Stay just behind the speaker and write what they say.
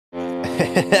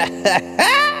Boom,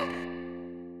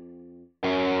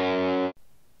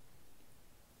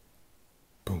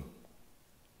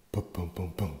 boom, boom,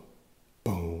 boom, boom,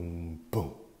 boom,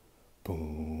 boom,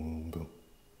 boom, boom.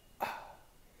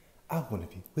 I wanna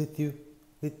be with you,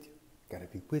 gotta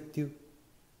be with you.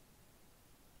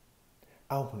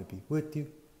 I wanna be with you,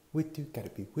 gotta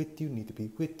be with you, need to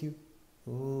be with you.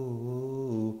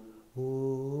 Ooh,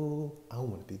 ooh, I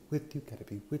wanna be with you, gotta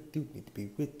be with you, need to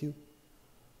be with you.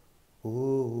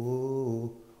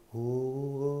 Ooh,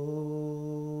 ooh.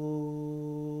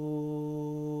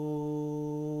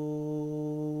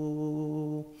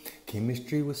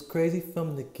 Chemistry was crazy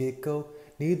from the get-go.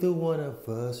 Neither one of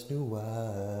us knew why.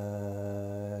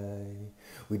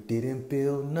 We didn't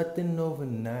build nothing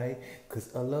overnight,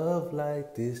 'cause a love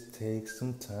like this takes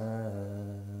some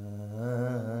time.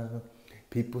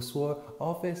 People swore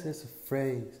off as a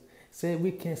phrase, said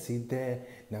we can't see that.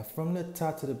 Now from the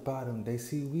top to the bottom, they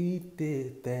see we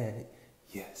did that.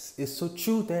 Yes, it's so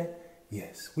true that,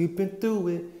 yes, we've been through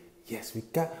it. Yes, we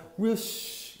got real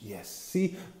yes,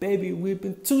 see, baby, we've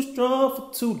been too strong for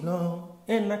too long.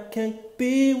 And I can't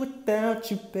be without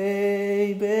you,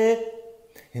 baby.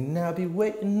 And I'll be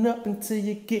waiting up until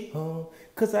you get home,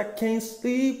 'cause I can't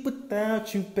sleep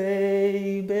without you,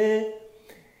 baby.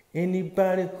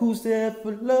 Anybody who's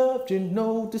ever loved you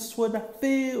know this what I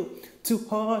feel. Too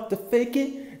hard to fake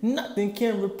it, nothing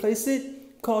can replace it.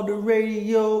 Call the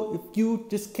radio if you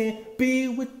just can't be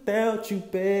without you,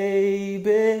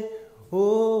 baby.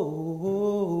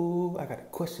 Oh, I got a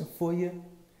question for you.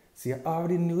 See, I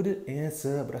already knew the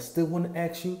answer, but I still want to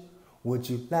ask you. Would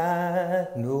you lie?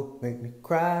 No. Make me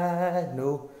cry?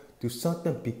 No. Do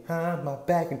something behind my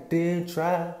back and then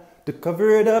try to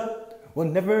cover it up? Will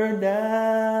never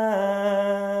die,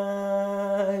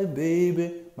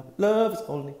 baby. My love is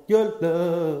only your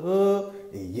love.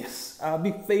 Yes, I'll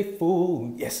be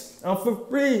faithful. Yes, I'm for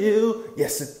real.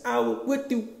 Yes, and I will with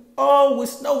you.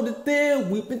 Always know the deal.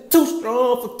 We've been too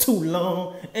strong for too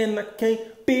long, and I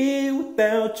can't be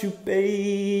without you,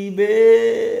 baby.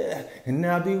 And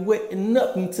I'll be waiting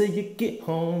up until you get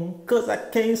home, 'cause I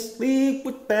can't sleep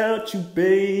without you,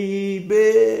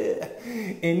 baby.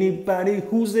 Anybody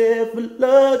who's ever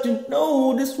loved you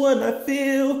know this what I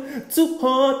feel. Too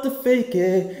hard to fake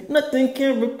it, nothing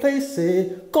can replace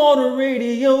it. Call the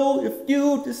radio if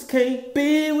you just can't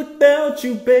be without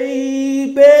you,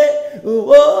 baby. Whoa,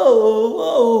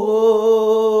 whoa,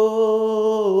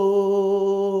 whoa.